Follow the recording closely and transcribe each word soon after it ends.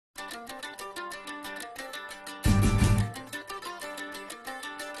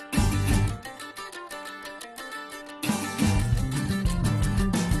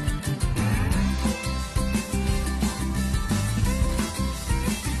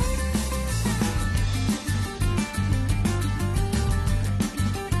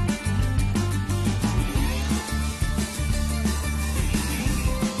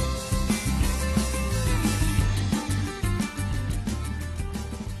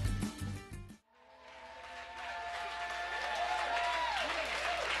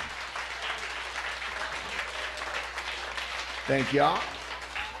Thank y'all.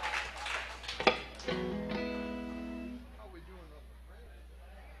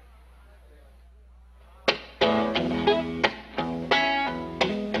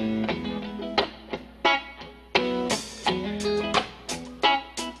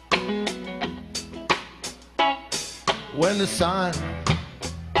 When the sun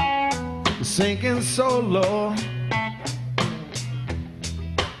is sinking so low,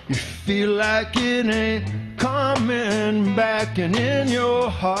 you feel like it ain't coming back, and in your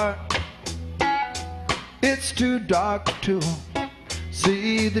heart it's too dark to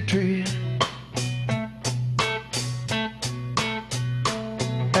see the tree,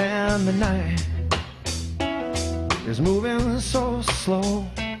 and the night is moving so slow.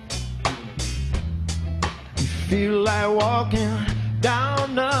 You feel like walking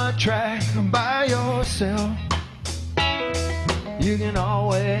down the track by yourself. You can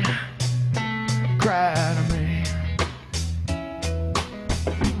always cry to me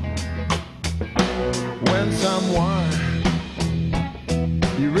when someone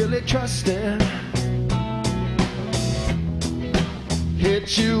you really trusted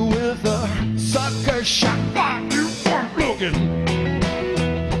hits you with a sucker shot while you weren't looking.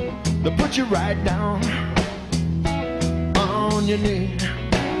 They put you right down on your knee.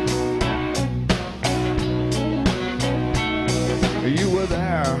 You were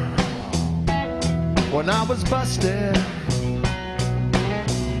there when I was busted.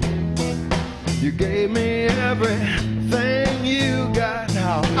 You gave me everything you got.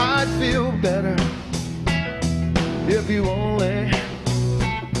 Now I'd feel better if you only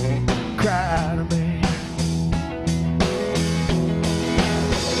cry to me.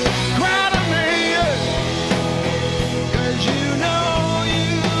 Cry to me, 'cause you know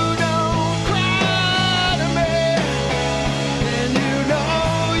you don't cry to me, and you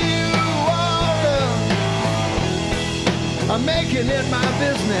know you oughta. I'm making it my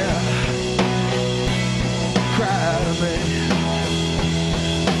business. Cry to me.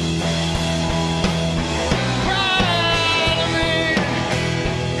 Cry to me,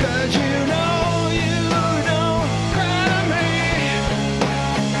 'cause you know you don't cry to me,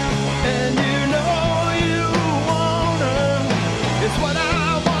 and you know you wanna. It's what I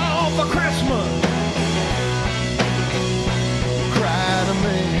want for Christmas. Cry to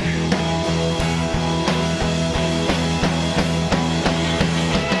me.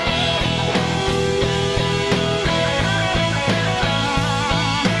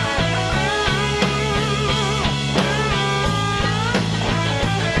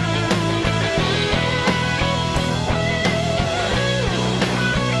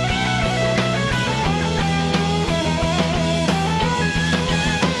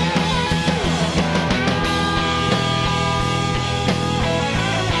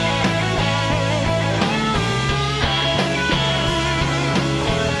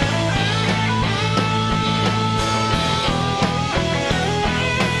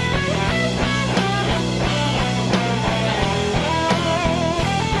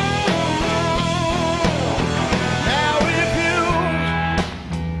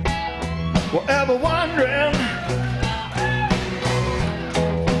 Ever wondering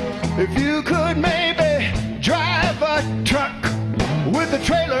if you could maybe drive a truck with a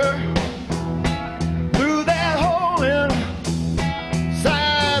trailer through that hole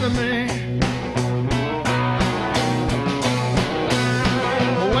inside of me?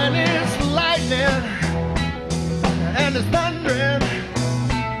 When it's lightning and it's thundering,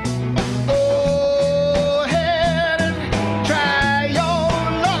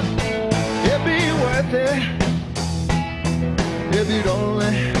 if you'd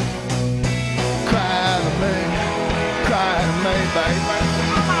only cry to me, baby.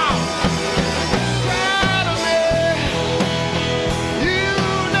 Cry to me. You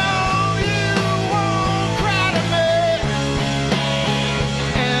know you won't cry to me,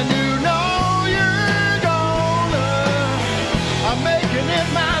 and you know you're gonna. I'm making it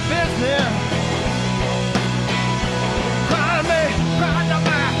my business. Cry to me, cry to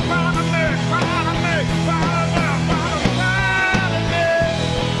me, cry to me, cry to me, cry to me.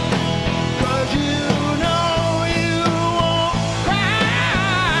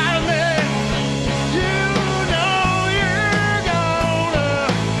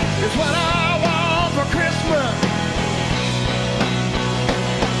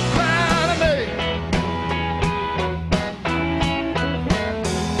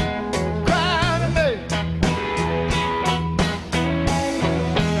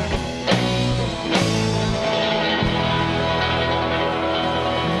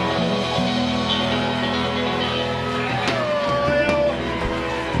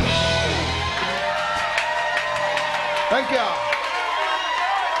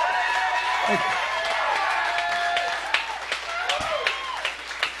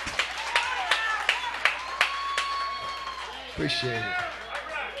 Appreciate it.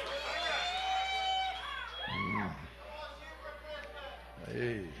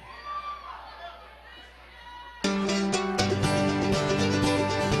 Hey.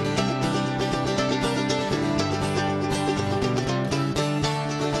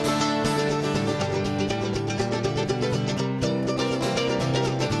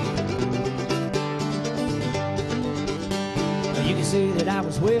 You can see that I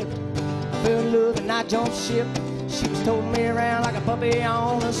was whipped. I fell in love and I jumped ship. She was toting me around like a puppy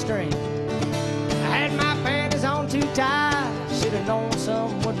on a string. I had my panties on too tight. Should've known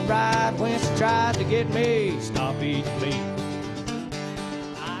something wasn't right when she tried to get me. Stop eating meat.